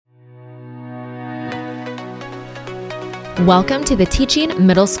Welcome to the Teaching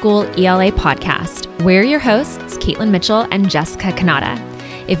Middle School ELA podcast. We're your hosts, Caitlin Mitchell and Jessica Kanata.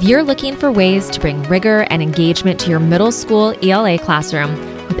 If you're looking for ways to bring rigor and engagement to your middle school ELA classroom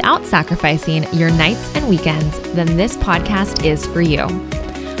without sacrificing your nights and weekends, then this podcast is for you.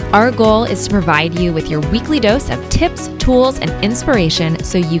 Our goal is to provide you with your weekly dose of tips, tools, and inspiration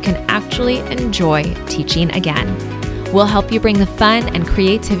so you can actually enjoy teaching again. We'll help you bring the fun and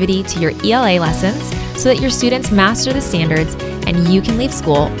creativity to your ELA lessons so that your students master the standards and you can leave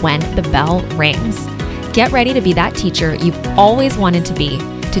school when the bell rings. Get ready to be that teacher you've always wanted to be,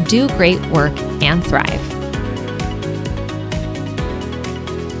 to do great work and thrive.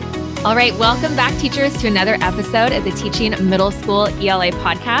 All right, welcome back, teachers, to another episode of the Teaching Middle School ELA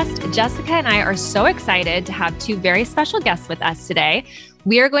podcast. Jessica and I are so excited to have two very special guests with us today.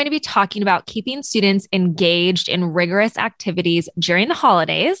 We are going to be talking about keeping students engaged in rigorous activities during the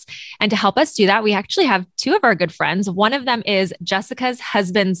holidays. And to help us do that, we actually have two of our good friends. One of them is Jessica's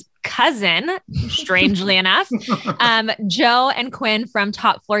husband's cousin, strangely enough, Joe and Quinn from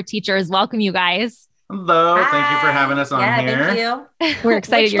Top Floor Teachers. Welcome, you guys. Hello. Hi. Thank you for having us on here. Thank you. We're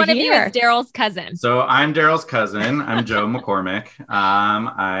excited you're here. Which one of you is Daryl's cousin? So I'm Daryl's cousin. I'm Joe McCormick.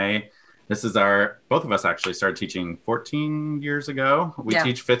 Both of us actually started teaching 14 years ago. We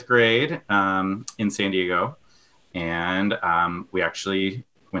teach fifth grade in San Diego. And we actually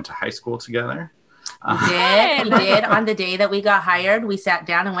went to high school together. We did. On the day that we got hired, we sat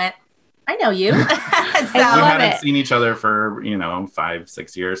down and went, I know you. We hadn't seen each other for,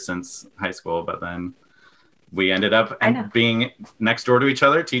 5-6 years since high school, but then we ended up being next door to each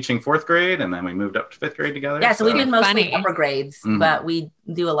other, teaching fourth grade, and then we moved up to fifth grade together. Yeah, so we did mostly upper grades, but we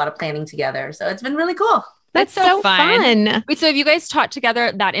do a lot of planning together. So it's been really cool. That's so fun. Wait, so have you guys taught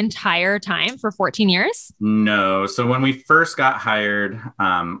together that entire time for 14 years? No. So when we first got hired,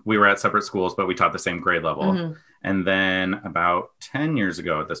 we were at separate schools, but we taught the same grade level. Mm-hmm. And then about 10 years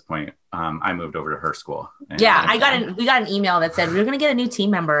ago at this point, I moved over to her school. We got an email that said, we're going to get a new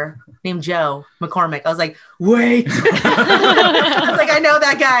team member named Joe McCormick. I was like, wait. I was like, I know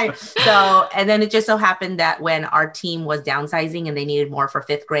that guy. So, and then it just so happened that when our team was downsizing and they needed more for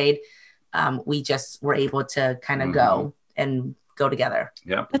fifth grade, we just were able to kind of go together.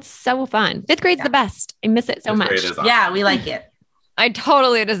 Yeah. That's so fun. Fifth grade's the best. I miss it so much. Awesome. Yeah, we like it. I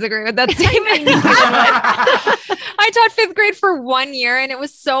totally disagree with that statement. I taught fifth grade for 1 year and it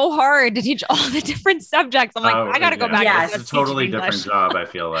was so hard to teach all the different subjects. I'm like, I got to go back. Yeah, it's a totally different job, I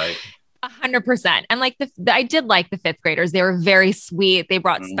feel like. 100%. And I did like the fifth graders. They were very sweet. They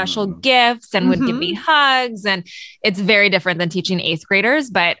brought special gifts and would give me hugs. And it's very different than teaching eighth graders,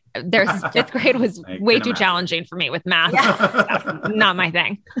 but their fifth grade was way too challenging for me with math. Yeah. Not my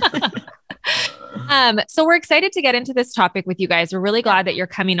thing. So we're excited to get into this topic with you guys. We're really glad that you're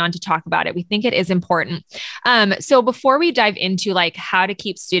coming on to talk about it. We think it is important. So before we dive into how to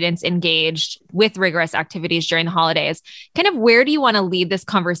keep students engaged with rigorous activities during the holidays, kind of where do you want to lead this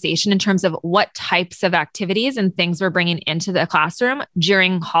conversation in terms of what types of activities and things we're bringing into the classroom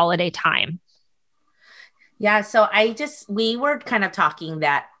during holiday time? Yeah. So we were kind of talking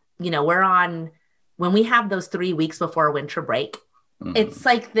that, when we have those 3 weeks before winter break, it's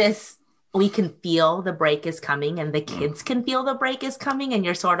like this. We can feel the break is coming and the kids can feel the break is coming. And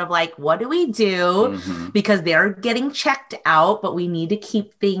you're sort of like, what do we do? Because they're getting checked out, but we need to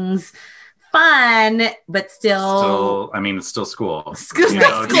keep things fun, but it's still school. You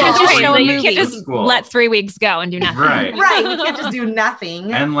can't just let 3 weeks go and do nothing. Right. Right. We can't just do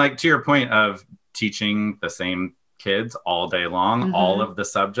nothing. And to your point of teaching the same kids all day long, all of the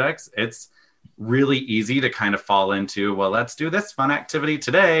subjects, it's really easy to kind of fall into, well, let's do this fun activity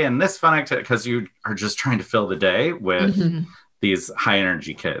today and this fun activity, because you are just trying to fill the day with these high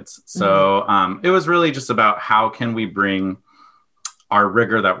energy kids. So it was really just about how can we bring our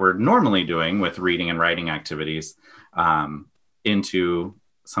rigor that we're normally doing with reading and writing activities into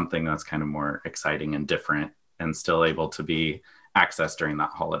something that's kind of more exciting and different and still able to be accessed during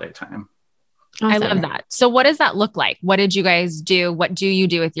that holiday time. Awesome. I love that. So what does that look like? What did you guys do? What do you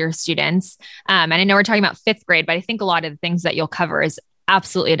do with your students? And I know we're talking about fifth grade, but I think a lot of the things that you'll cover is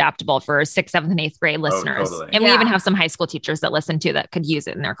absolutely adaptable for sixth, seventh, and eighth grade listeners. Totally. And we even have some high school teachers that listen to that could use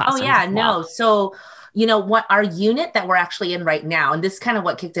it in their classrooms. Oh yeah, no. So, what our unit that we're actually in right now, and this is kind of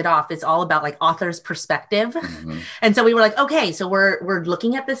what kicked it off, is all about author's perspective. And so we were like, okay, so we're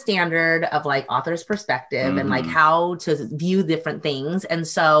looking at the standard of author's perspective and how to view different things. And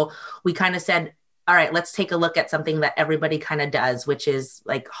so we kind of said, all right, let's take a look at something that everybody kind of does, which is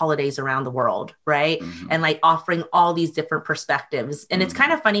holidays around the world, right? And offering all these different perspectives. And it's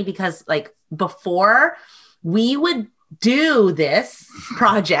kind of funny because before we would do this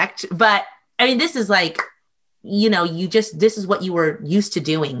project, but I mean, this is this is what you were used to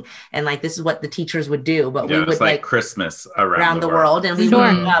doing. And like, this is what the teachers would do, but we would like Christmas around the world. And we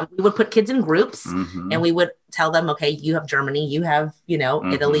would put kids in groups Mm-hmm. and we would tell them, okay, you have Germany, you have,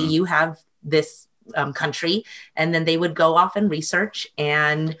 Mm-hmm. Italy, you have this country. And then they would go off and research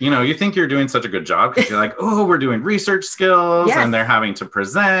and, you think you're doing such a good job because you're like, oh, we're doing research skills Yes. and they're having to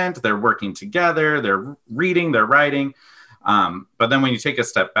present, they're working together, they're reading, they're writing. But then when you take a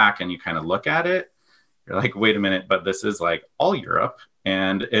step back and you kind of look at it, you're like, wait a minute, but this is like all Europe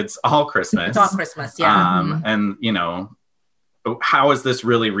and it's all Christmas. It's all Christmas. Yeah. And how is this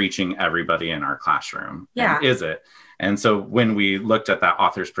really reaching everybody in our classroom? Yeah. And is it? And so when we looked at that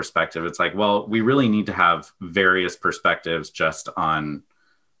author's perspective, it's like, well, we really need to have various perspectives just on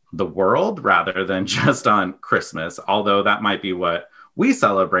the world rather than just on Christmas, although that might be what we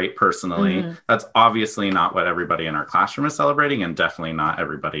celebrate personally. Mm-hmm. That's obviously not what everybody in our classroom is celebrating, and definitely not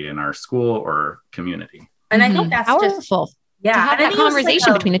everybody in our school or community. And I think that's powerful. To have that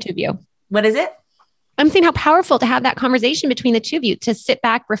conversation between the two of you. What is it? I'm saying how powerful to have that conversation between the two of you, to sit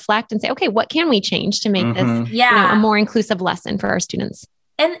back, reflect, and say, okay, what can we change to make this a more inclusive lesson for our students?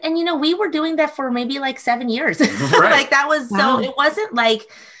 And we were doing that for maybe like 7 years. Right. Like that was so it wasn't like,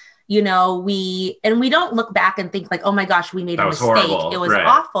 we don't look back and think like, oh my gosh, we made a mistake. Horrible. It was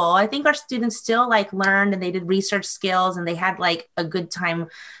awful. I think our students still like learned and they did research skills and they had like a good time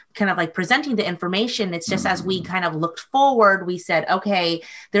kind of like presenting the information. It's just as we kind of looked forward, we said, okay,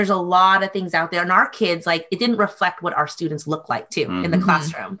 there's a lot of things out there. And our kids, like, it didn't reflect what our students look like too in the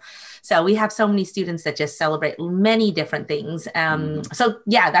classroom. So we have so many students that just celebrate many different things. So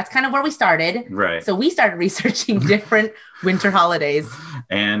yeah, that's kind of where we started. Right. So we started researching different winter holidays.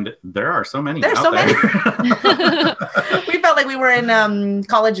 And there are so many. There's out so there. many. We felt like we were in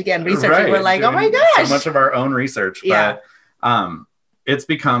college again, researching. Right. We're like, oh my gosh. So much of our own research. Yeah. But it's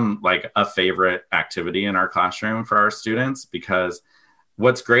become like a favorite activity in our classroom for our students, because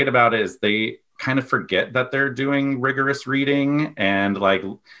what's great about it is they kind of forget that they're doing rigorous reading. And like,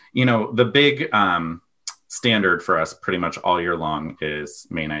 the big standard for us pretty much all year long is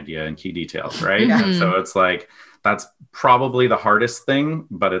main idea and key details, right? Yeah. And so it's like, that's probably the hardest thing,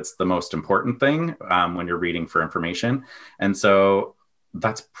 but it's the most important thing when you're reading for information. And so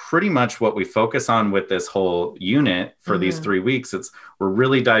that's pretty much what we focus on with this whole unit for these 3 weeks. We're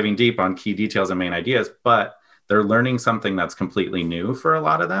really diving deep on key details and main ideas, but they're learning something that's completely new for a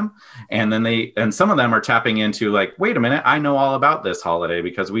lot of them. And then some of them are tapping into like, wait a minute, I know all about this holiday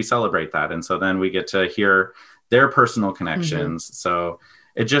because we celebrate that. And so then we get to hear their personal connections. So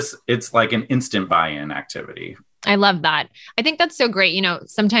it's like an instant buy-in activity. I love that. I think that's so great.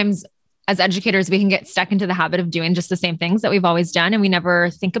 Sometimes as educators, we can get stuck into the habit of doing just the same things that we've always done, and we never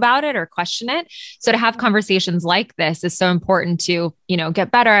think about it or question it. So to have conversations like this is so important to,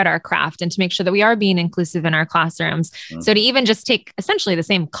 get better at our craft and to make sure that we are being inclusive in our classrooms. Mm-hmm. So to even just take essentially the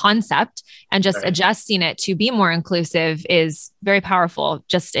same concept and just adjusting it to be more inclusive is very powerful,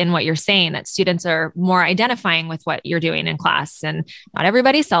 just in what you're saying, that students are more identifying with what you're doing in class, and not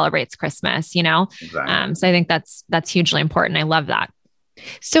everybody celebrates Christmas, Exactly. So I think that's hugely important. I love that.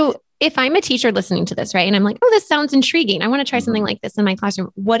 So if I'm a teacher listening to this, right, and I'm like, oh, this sounds intriguing, I want to try something like this in my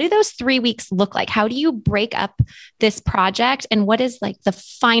classroom. What do those 3 weeks look like? How do you break up this project? And what is like the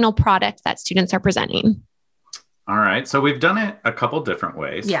final product that students are presenting? All right. So we've done it a couple different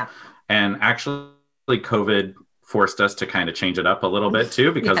ways. Yeah. And actually, COVID forced us to kind of change it up a little bit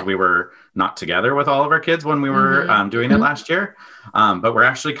too, because we were not together with all of our kids when we were doing it last year. But we're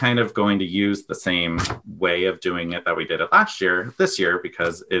actually kind of going to use the same way of doing it that we did it this year,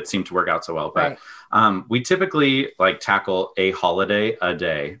 because it seemed to work out so well. But we typically like tackle a holiday a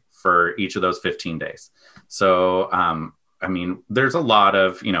day for each of those 15 days. So, there's a lot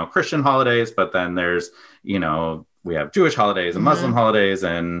of, Christian holidays, but then there's, we have Jewish holidays and Muslim holidays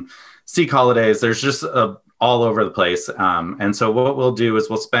and Sikh holidays. There's just all over the place. And so what we'll do is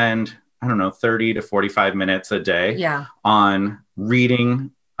we'll spend, 30 to 45 minutes a day on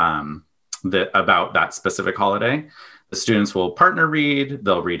reading about that specific holiday. The students will partner read,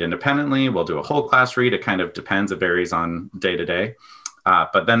 they'll read independently, we'll do a whole class read. It kind of depends, it varies on day to day.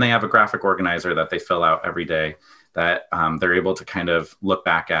 But then they have a graphic organizer that they fill out every day that they're able to kind of look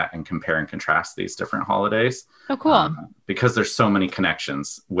back at and compare and contrast these different holidays. Oh, cool. Because there's so many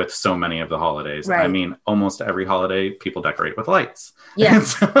connections with so many of the holidays. Right. Almost every holiday, people decorate with lights.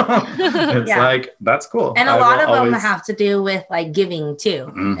 Yes. So it's like, that's cool. And a lot of them have to do with like giving too.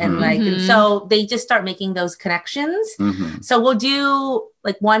 And so they just start making those connections. So we'll do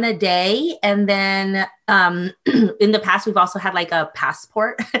like one a day. And then in the past, we've also had like a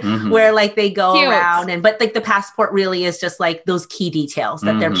passport where like they go around but like the passport really is just like those key details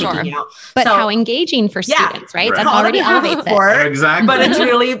that they're picking out. But how engaging for students, right? That already elevates it. Exactly. But it's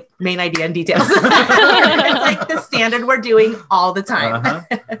really main idea and details. It's like the standard we're doing all the time.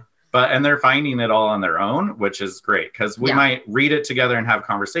 And they're finding it all on their own, which is great because we might read it together and have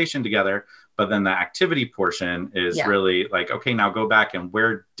conversation together. But then the activity portion is really like, okay, now go back and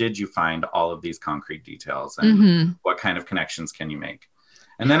where did you find all of these concrete details and what kind of connections can you make?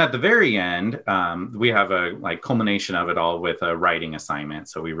 And then at the very end, we have a like culmination of it all with a writing assignment.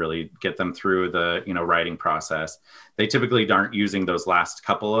 So we really get them through the, writing process. They typically aren't using those last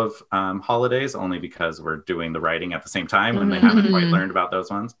couple of holidays only because we're doing the writing at the same time when they haven't quite learned about those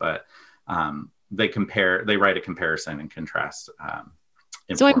ones. But they write a comparison and contrast.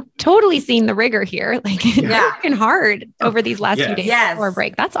 So I'm totally seeing the rigor here. Like they're working hard over these last few days before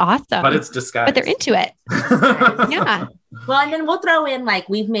break. That's awesome. But it's disguised. But they're into it. Yeah. Well, and then we'll throw in like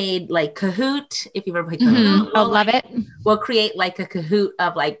we've made like Kahoot. If you've ever played Kahoot, I'll love it. We'll create like a Kahoot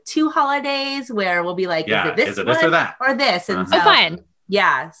of like 2 holidays where we'll be like, is it this or that or this? And so fun.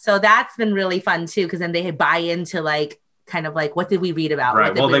 Yeah. So that's been really fun too, because then they buy into like kind of like, what did we read about?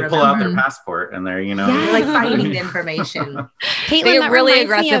 Right. Well, they pull out their passport and they're, like finding the information. Caitlin, they get really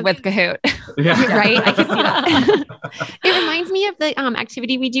aggressive with Kahoot. Right? I can see that. It reminds me of the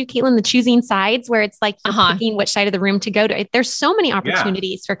activity we do, Caitlin, the choosing sides, where it's like you're picking which side of the room to go to. There's so many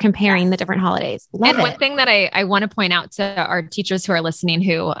opportunities for comparing the different holidays. Love it. One thing that I want to point out to our teachers who are listening,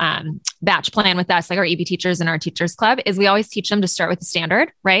 who batch plan with us, like our EB teachers and our teachers club, is we always teach them to start with the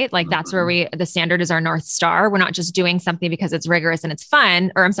standard, right? Like that's where the standard is our North Star. We're not just doing something because it's rigorous and it's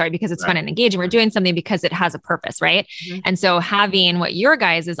fun, or I'm sorry, because it's fun and engaging. We're doing something because it has a purpose, right? And so having what your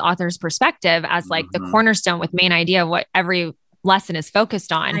guys' author's perspective as like the cornerstone with main idea of what every lesson is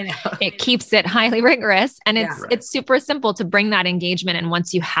focused on, it keeps it highly rigorous. And it's super simple to bring that engagement. And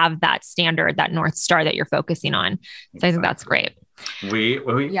once you have that standard, that North Star that you're focusing on. So I think that's great.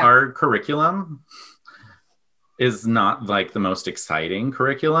 Our curriculum is not like the most exciting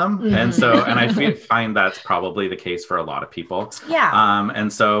curriculum. And so, and I find that's probably the case for a lot of people.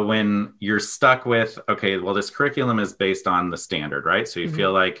 And so when you're stuck with, okay, well, this curriculum is based on the standard, right? So you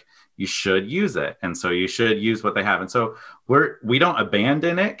feel like you should use it. And so you should use what they have. And so we don't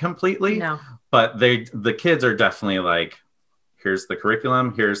abandon it completely, but the kids are definitely like, here's the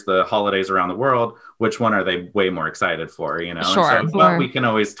curriculum, here's the holidays around the world. Which one are they way more excited for, Sure. But we can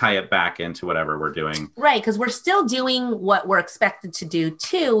always tie it back into whatever we're doing. Right. Because we're still doing what we're expected to do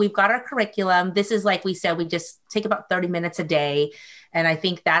too. We've got our curriculum. This is like we said, we just take about 30 minutes a day. And I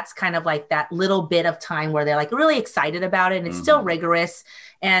think that's kind of like that little bit of time where they're like really excited about it. And it's still rigorous.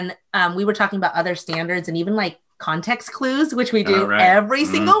 And we were talking about other standards and even like context clues, which we do every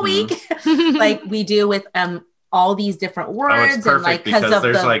single week. Like we do with all these different words. It's perfect and like because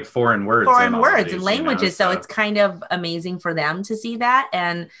there's like foreign words and languages. So it's kind of amazing for them to see that.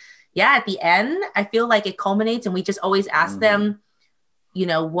 And at the end, I feel like it culminates and we just always ask them,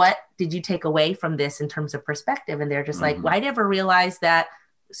 what did you take away from this in terms of perspective? And they're just like, well, I never realized that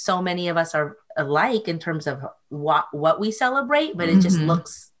so many of us are alike in terms of what we celebrate, but it just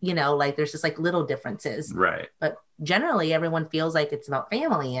looks, like there's just like little differences. Right. But generally everyone feels like it's about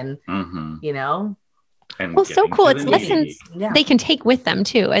family and, And so cool. It's lessons they can take with them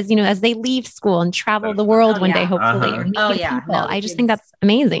too, as they leave school and travel the world one day, hopefully. Or meet people. I just think that's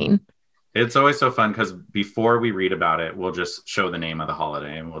amazing. It's always so fun because before we read about it, we'll just show the name of the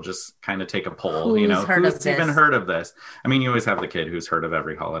holiday and we'll just kind of take a poll, who's even heard of this? I mean, you always have the kid who's heard of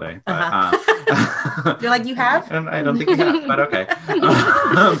every holiday. But, you're like, you have? And I don't think you have, but okay.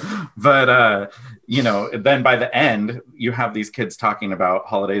 Then by the end, you have these kids talking about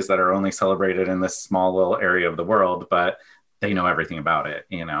holidays that are only celebrated in this small little area of the world, but they know everything about it,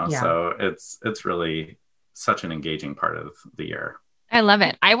 So it's really such an engaging part of the year. I love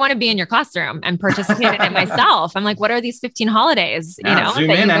it. I want to be in your classroom and participate in it myself. I'm like, what are these 15 holidays? Zoom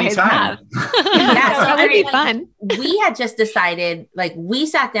in anytime. So that would be fun. We had just decided, like, we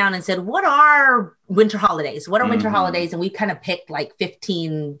sat down and said, what are winter holidays? What are winter holidays? And we kind of picked like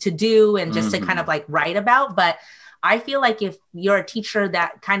 15 to do and just to kind of like write about. But I feel like if you're a teacher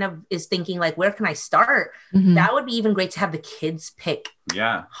that kind of is thinking like, where can I start? That would be even great to have the kids pick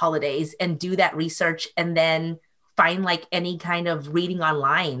holidays and do that research and then find like any kind of reading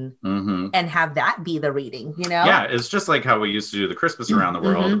online and have that be the reading, Yeah, it's just like how we used to do the Christmas around the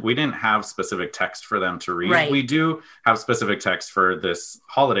world. We didn't have specific text for them to read. Right. We do have specific text for this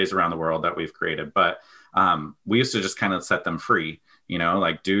holidays around the world that we've created, but we used to just kind of set them free,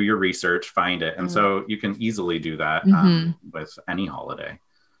 like do your research, find it. And so you can easily do that with any holiday.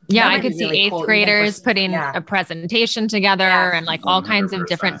 Yeah, That I might be could see really eighth cool, even graders for- putting yeah. a presentation together Yeah. and like all kinds of 100%.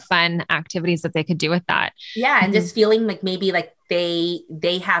 different fun activities that they could do with that. Yeah, and just feeling like maybe like they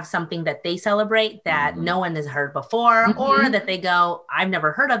have something that they celebrate that no one has heard before, or that they go, I've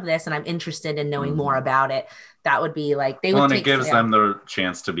never heard of this and I'm interested in knowing more about it. That would be like they would and take it gives them the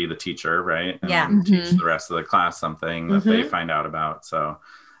chance to be the teacher, right? And Yeah. teach the rest of the class something that they find out about. So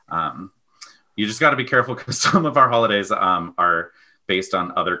you just got to be careful because some of our holidays are based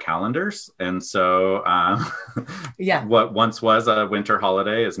on other calendars. And so what once was a winter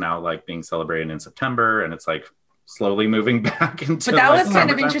holiday is now like being celebrated in September, and it's like slowly moving back into. But that like was kind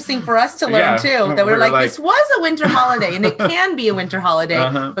of summertime. interesting for us to learn too. That we're like, this was a winter holiday, and it can be a winter holiday,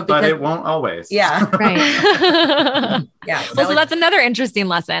 but it won't always. Yeah, Right. Yeah. Well, so that's another interesting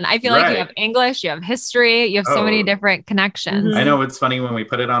lesson. I feel like you have English, you have history, you have so many different connections. I know it's funny when we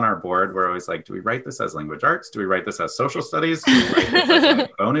put it on our board, we're always like, do we write this as language arts? Do we write this as social studies? Do we write this as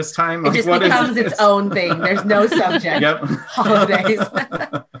like bonus time? It just becomes its own thing. There's no subject. Yep. Holidays.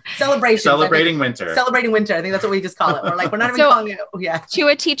 Celebrations. Celebrating winter. Celebrating winter. I think that's what we just call it. We're like, we're not even calling it. Yeah. To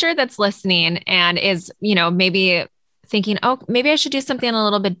a teacher that's listening and is, maybe thinking, oh, maybe I should do something a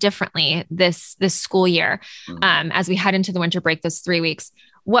little bit differently this school year, as we head into the winter break, this 3 weeks.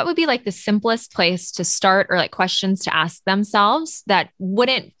 What would be like the simplest place to start, or like questions to ask themselves that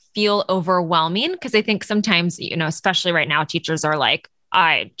wouldn't feel overwhelming? Because I think sometimes, especially right now, teachers are like,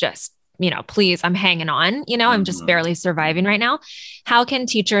 I just, please, I'm hanging on, I'm just barely surviving right now. How can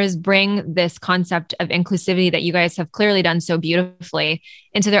teachers bring this concept of inclusivity that you guys have clearly done so beautifully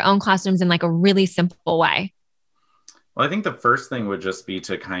into their own classrooms in like a really simple way? Well, I think the first thing would just be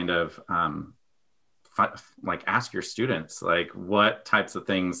to kind of like ask your students, like, what types of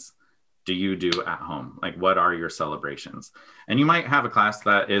things do you do at home? Like, what are your celebrations? And you might have a class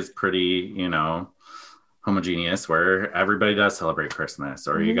that is pretty, homogeneous, where everybody does celebrate Christmas,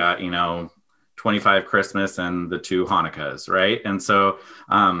 or you got, 25 Christmas and the 2 Hanukkahs, right? And so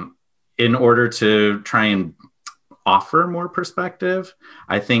in order to try and offer more perspective,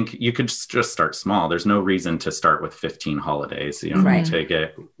 I think you could just start small. There's no reason to start with 15 holidays, to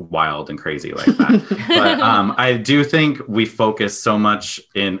get wild and crazy like that. But I do think we focus so much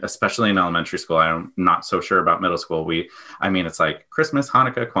especially in elementary school. I'm not so sure about middle school. It's like Christmas,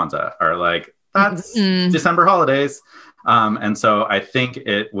 Hanukkah, Kwanzaa are like, that's December holidays. And so I think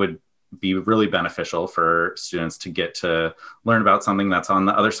it would be really beneficial for students to get to learn about something that's on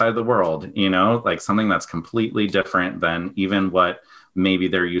the other side of the world, like something that's completely different than even what maybe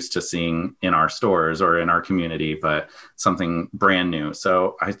they're used to seeing in our stores or in our community, but something brand new.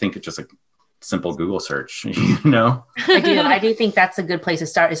 So I think it's just a simple Google search, I do think that's a good place to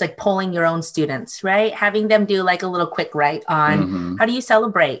start. It's like polling your own students, right? Having them do like a little quick write on how do you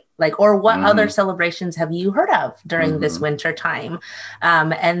celebrate, like, or what other celebrations have you heard of during this winter time?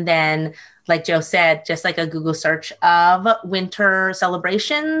 And then, like Joe said, just like a Google search of winter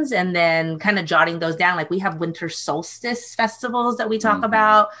celebrations, and then kind of jotting those down. Like, we have winter solstice festivals that we talk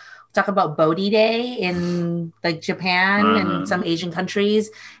about. Talk about Bodhi Day in like Japan and some Asian countries.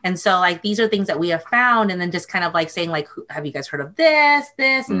 And so like, these are things that we have found, and then just kind of like saying like, have you guys heard of this?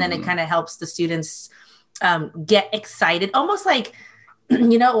 And then it kind of helps the students get excited. Almost like,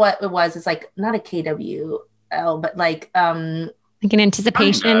 what it was? It's like not a KWL, but like an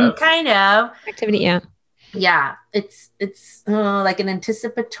anticipation kind of activity. Yeah. Yeah, it's like an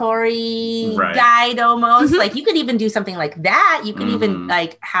anticipatory guide almost. Like, you could even do something like that. You could even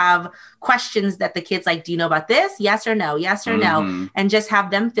like have questions that the kids like, do you know about this? Yes or no? Yes or no? And just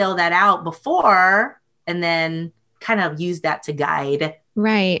have them fill that out before, and then kind of use that to guide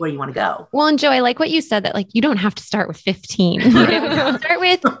where you want to go. Well, and Joe, I like what you said, that like, you don't have to start with 15. Start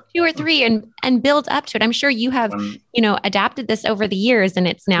with 2 or 3 and build up to it. I'm sure you have, adapted this over the years, and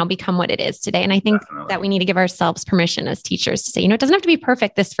it's now become what it is today. And I think that we need to give ourselves permission as teachers to say, it doesn't have to be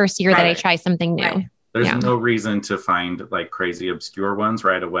perfect this first year that I try something new. Right. There's no reason to find like crazy obscure ones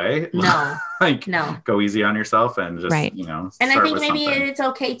right away. No, go easy on yourself and just, And I think maybe it's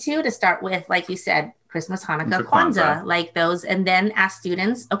okay too to start with, like you said, Christmas, Hanukkah, Kwanzaa, like those, and then ask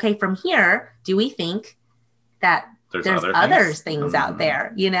students, okay, from here, do we think that there's other things out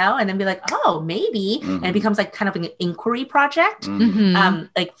there, and then be like, oh, maybe, and it becomes like kind of an inquiry project.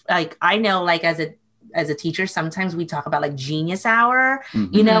 Like I know, like as a teacher, sometimes we talk about like genius hour,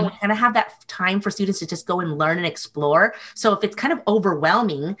 we kind of have that time for students to just go and learn and explore. So if it's kind of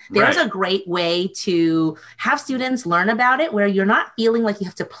overwhelming, there's a great way to have students learn about it, where you're not feeling like you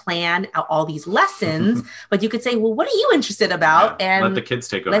have to plan out all these lessons, but you could say, well, what are you interested about? And let the kids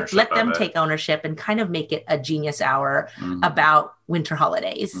take ownership. Let them take ownership and kind of make it a genius hour about winter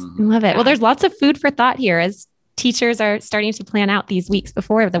holidays. I love it. Well, there's lots of food for thought here as teachers are starting to plan out these weeks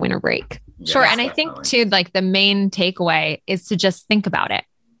before the winter break. Sure. Yes, And I think definitely. too, like the main takeaway is to just think about it.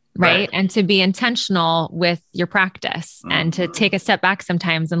 Right. And to be intentional with your practice and to take a step back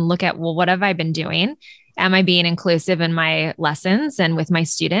sometimes and look at, well, what have I been doing? Am I being inclusive in my lessons and with my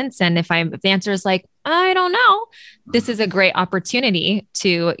students? And if the answer is like, I don't know, this is a great opportunity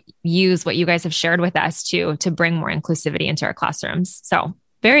to use what you guys have shared with us to bring more inclusivity into our classrooms. So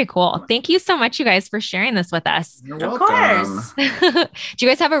very cool. Thank you so much, you guys, for sharing this with us. You're Of welcome. course. Do you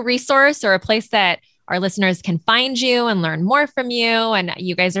guys have a resource or a place that our listeners can find you and learn more from you? And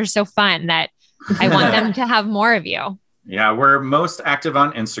you guys are so fun that I want them to have more of you. Yeah, we're most active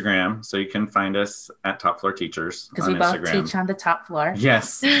on Instagram, so you can find us at Top Floor Teachers Because on we both Instagram. teach on the top floor.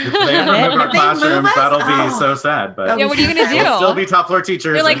 Yes, if they have to move our If they move classrooms, us? that'll be Oh. so sad. But Yeah, what are you going to do? we'll still be Top Floor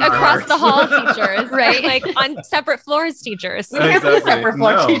Teachers. You're like in our across the hall hearts. teachers, right? Like on separate floors teachers. We can't be separate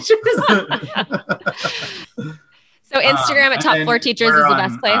floor No. teachers. So Instagram at Top And Floor Teachers is we're the on,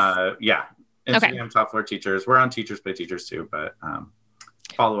 best place. Yeah, Okay. Instagram Top Floor Teachers. We're on Teachers Pay Teachers too, but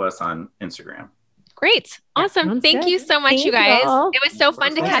follow us on Instagram. Great. Awesome. Sounds Thank good. you so much, Thank you guys. you all. It was so fun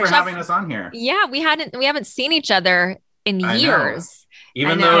to Thanks catch for up. having us on here. Yeah, we haven't seen each other in I know. years.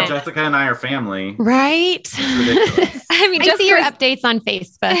 Even I know. though Jessica and I are family, Right. it's ridiculous. I mean, I see your Jessica, updates on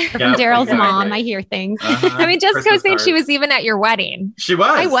Facebook from Yeah, Daryl's exactly. mom. I hear things. Uh-huh. I mean, Jessica was Christmas saying she cards. was even at your wedding. She was.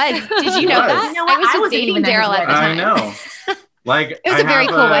 I was. Did you know was. that? You know what? I was I just wasn't dating even at his Daryl at the I time. know. Like It was I a very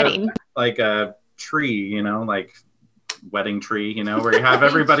have cool wedding. like a tree, like wedding tree, where you have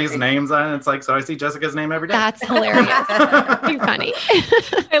everybody's names on it. It's like, so I see Jessica's name every day. That's hilarious. Too funny.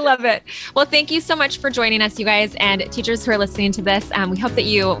 I love it. Well, thank you so much for joining us, you guys, and teachers who are listening to this. We hope that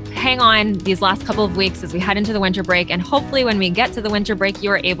you hang on these last couple of weeks as we head into the winter break. And hopefully when we get to the winter break, you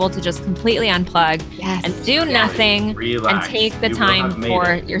are able to just completely unplug Yes. and do nothing Relax. and take the You will time have made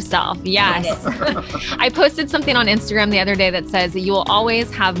for it. yourself. Yes. I posted something on Instagram the other day that says that you will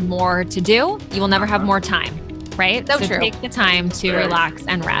always have more to do. You will never have more time, right? So true. Take the time to Very relax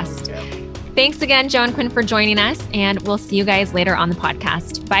and rest. Yeah. Thanks again, Joe and Quinn, for joining us. And we'll see you guys later on the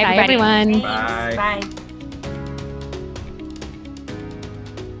podcast. Bye, Bye, everybody. everyone. Bye. Bye.